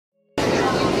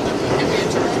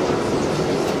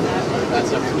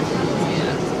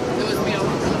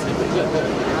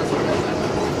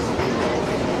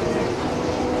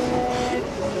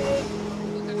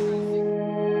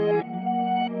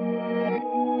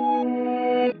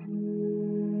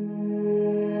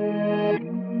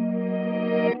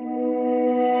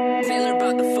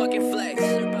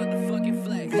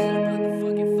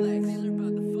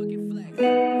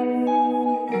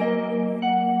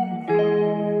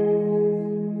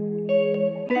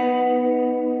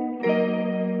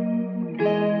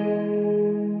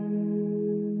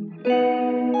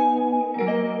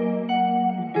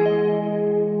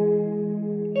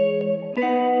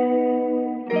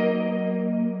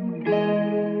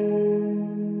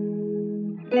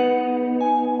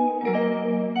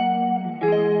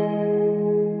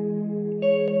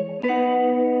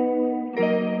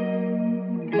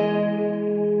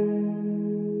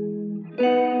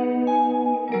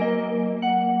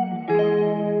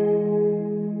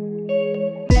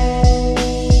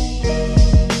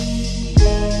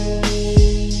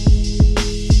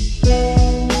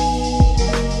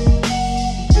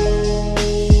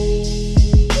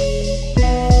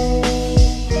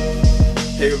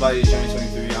Hey everybody, it's Jonny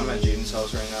 23. I'm at Jaden's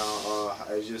house right now.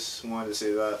 I just wanted to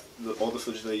say that all the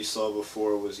footage that you saw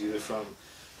before was either from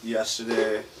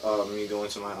yesterday, me going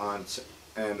to my aunt's,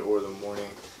 and or the morning.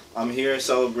 I'm here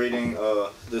celebrating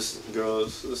this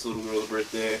little girl's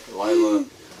birthday, Lila.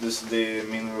 This day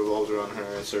mainly revolves around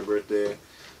her. It's her birthday.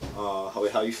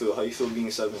 How you feel? How you feel being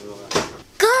 7?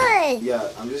 Good. Yeah,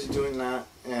 I'm just doing that,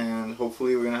 and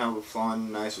hopefully we're gonna have a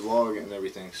fun, nice vlog and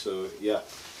everything. So yeah.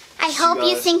 I hope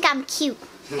you think I'm cute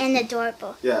and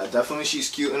adorable. Yeah, definitely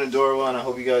she's cute and adorable, and I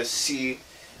hope you guys see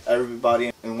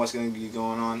everybody and what's going to be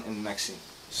going on in the next scene.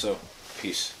 So,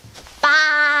 peace.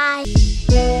 Bye.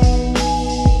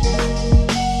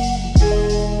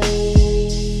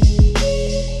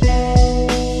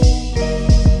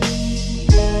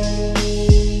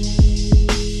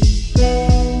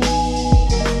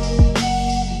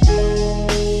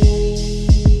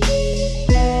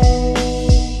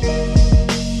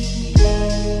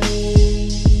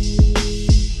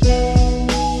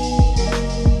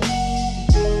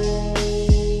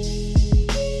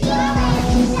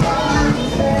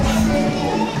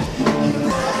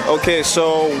 Okay,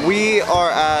 so we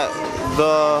are at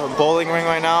the bowling ring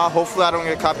right now. Hopefully I don't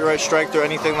get copyright striked or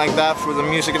anything like that for the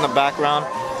music in the background.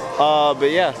 But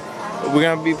yeah, I'm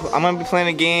gonna be playing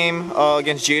a game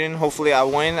against Jaden. Hopefully I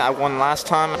win. I won last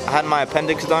time. I had my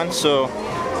appendix done, so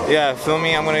yeah, feel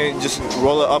me? I'm gonna just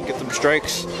roll it up, get some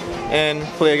strikes, and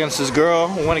play against this girl.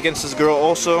 Win against this girl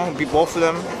also. Beat both of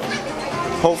them,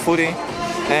 hopefully.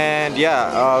 And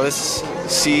yeah, let's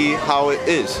see how it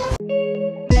is.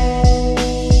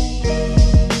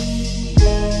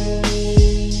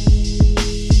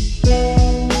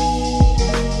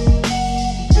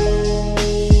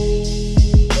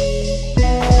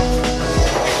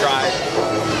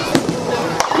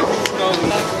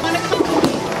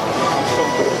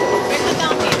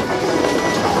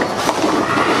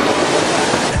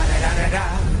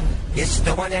 It's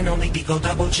the one and only Digo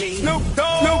Double G. Snoop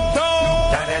Dogg. Snoop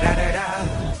Dogg. Da da da da da.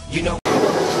 You know.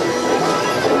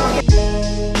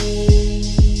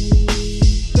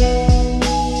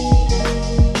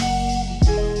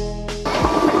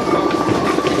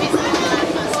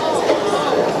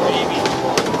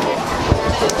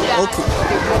 Okay.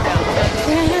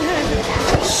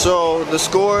 So the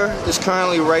score is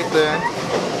currently right there.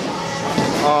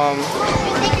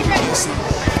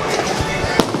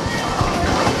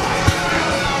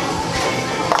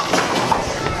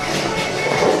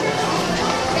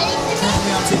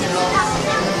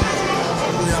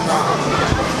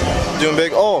 Doing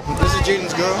big. Oh, this is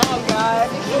Jaden's girl. Oh God.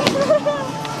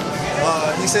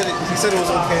 He said it was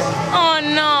okay. Oh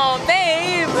no,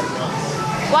 babe.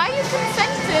 Why are you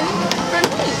consenting for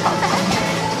me?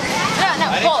 No,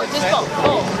 bowl, just bowl.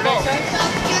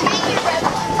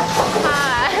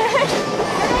 Hi.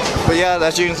 But yeah,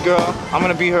 that's Jaden's girl. I'm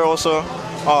gonna beat her also.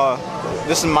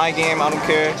 This is my game. I don't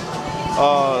care.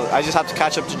 I just have to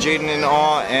catch up to Jaden and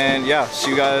all. And yeah,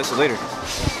 see you guys later.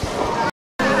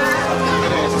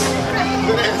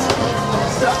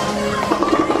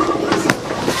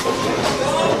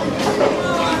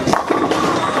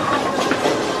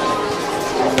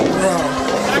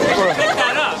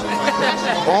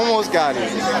 Almost got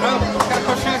it.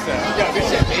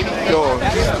 Yo,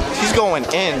 he's going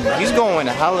in. He's going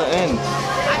hella in.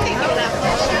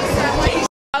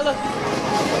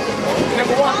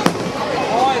 Number 1.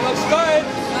 Oh, it looks good.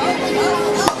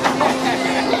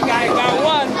 You got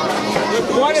one.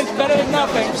 One is better than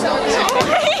nothing.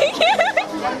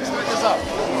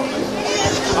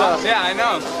 Yeah, I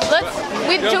know.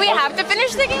 Do we have to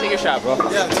finish the game? Take a shot, bro.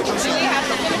 Yeah, take a shot.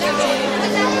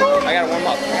 I gotta warm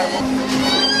up.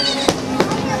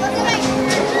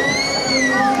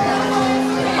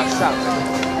 My shot.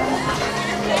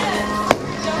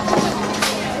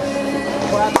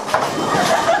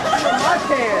 My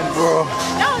hand, bro.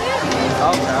 No, okay,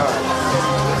 alright.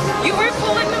 you were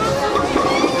pulling them.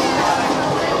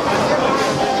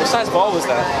 What size ball was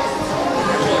that?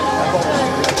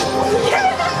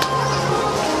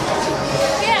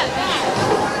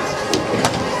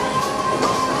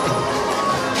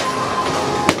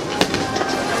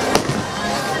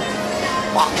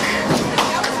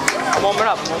 I'm warming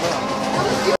up.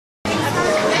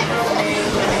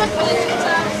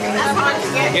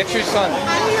 Get your son.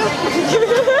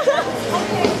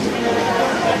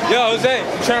 Yo, Jose, you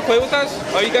trying to play with us?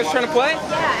 Are you guys trying to play?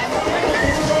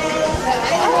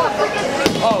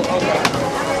 Oh, okay.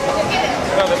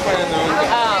 No, they're playing their own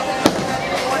game.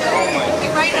 Oh my.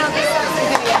 Right now, this is a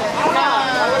video. No,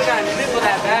 I would have gotten a nip of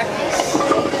that back.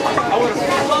 I would have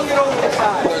flung it over the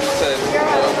side.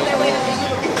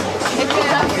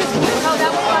 No,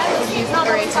 that was last. He's not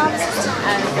very Thomas.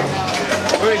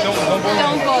 Wait,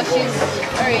 don't Oh, she's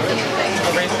erasing the thing.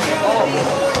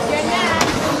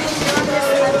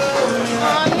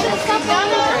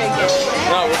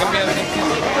 No, we're gonna be able to get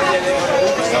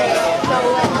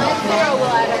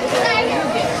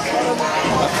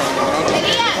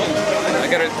I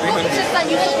got her 300.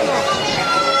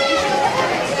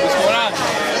 What's going on?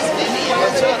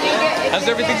 How's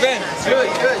everything been?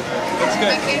 Good, good. That's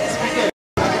good.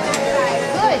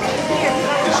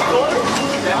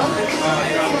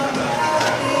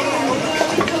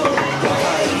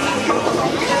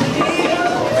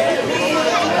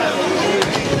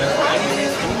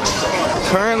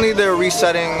 Currently, they're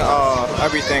resetting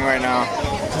everything right now,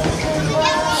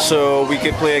 so we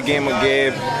could play a game with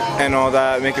Gabe and all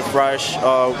that, make it fresh.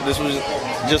 This was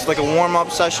just like a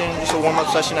warm-up session,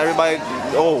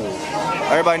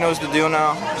 Everybody knows the deal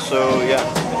now. So yeah.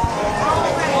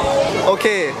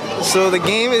 Okay, so the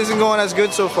game isn't going as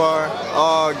good so far.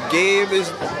 Gabe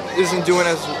isn't doing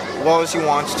as well as he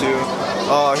wants to.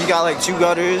 He got like 2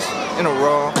 gutters in a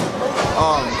row.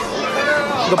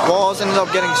 The balls ended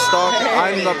up getting stuck.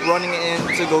 I ended up running in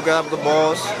to go grab the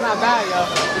balls. Not bad, yo.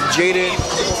 Jaden.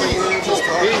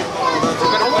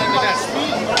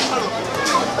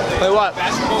 Play what?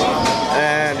 Basketball?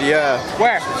 And yeah.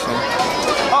 Where?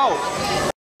 Oh!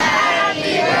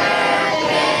 Happy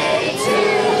birthday to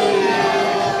you.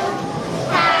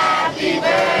 Happy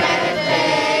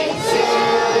birthday to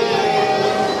you.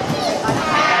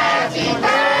 Happy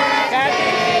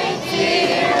birthday,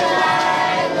 dear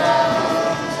Lila.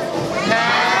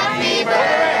 Happy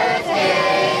birthday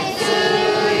to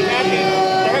you.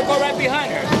 Go right behind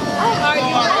her. Are you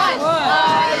 1?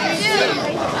 Are you 2?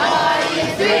 Are you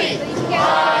 3?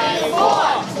 Are you 4?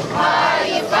 Are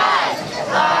you 5?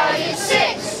 Are you 6?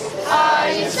 Are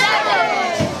you 7?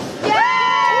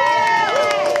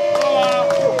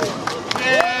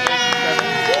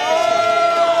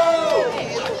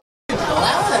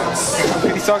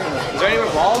 He's talking about. Is there any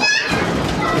more balls?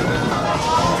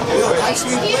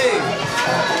 Actually play.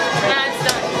 Yeah, it's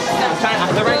done.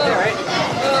 They're right there, right?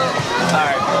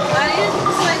 Alright.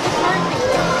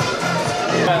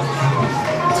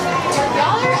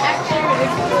 Y'all are actually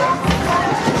ridiculous.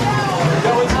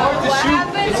 Yo, it's hard to shoot.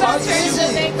 It's hard to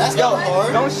shoot. That's not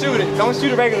hard. Don't shoot it. Don't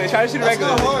shoot it regularly. Try to shoot it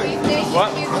regularly. What?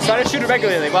 Try to shoot it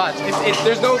regularly. Watch.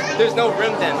 There's no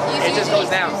rim then. It just goes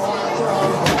down.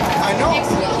 I know.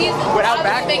 Without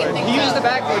backboard. He uses the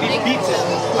backboard. He beats it.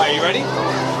 Are you ready?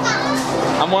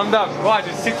 I'm warmed up. Watch.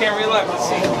 It's 2 can't real life. Let's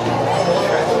see. 2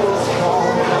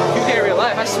 can't real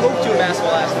life. I smoked you in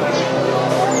basketball last night.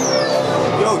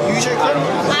 Yo, use your camera.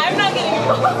 I'm not getting you.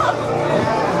 2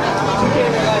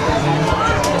 can't real life.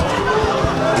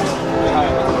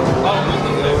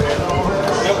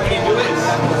 Yo, when you do this,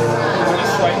 when you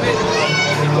swipe it,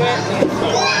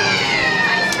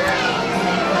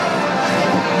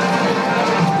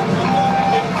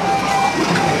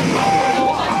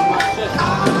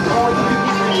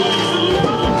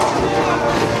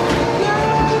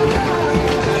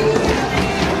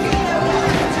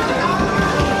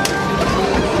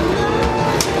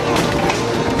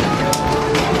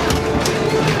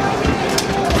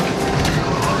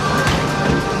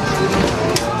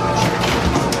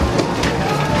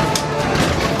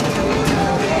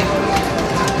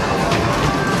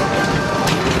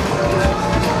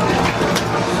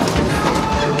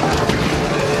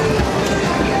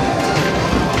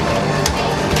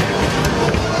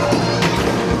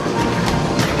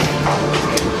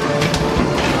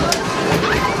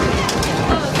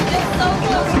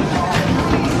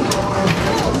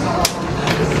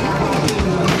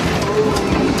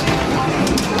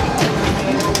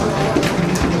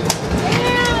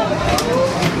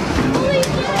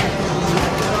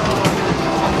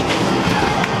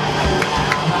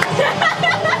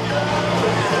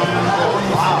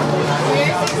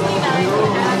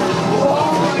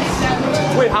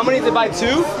 Wait, how many did it by 2?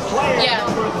 Yeah.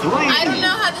 I don't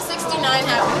know how the 69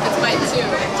 happened if it's by 2.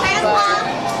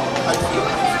 But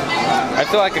I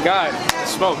feel like a guy.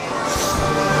 Smoke.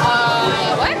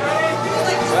 what?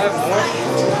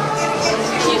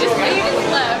 You just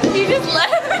left. You just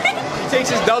left. He takes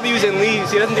his W's and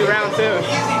leaves. He doesn't do round 2.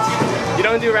 You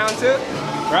don't do round 2?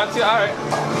 Round 2? Alright.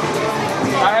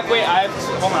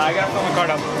 Hold on, I gotta fill my card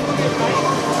up.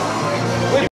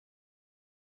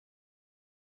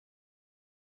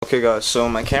 Okay guys, so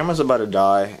my camera's about to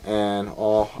die and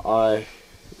I've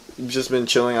just been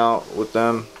chilling out with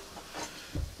them.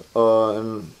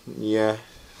 And yeah,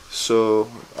 so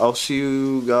I'll see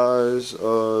you guys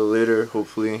later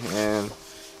hopefully and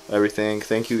everything.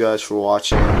 Thank you guys for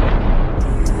watching.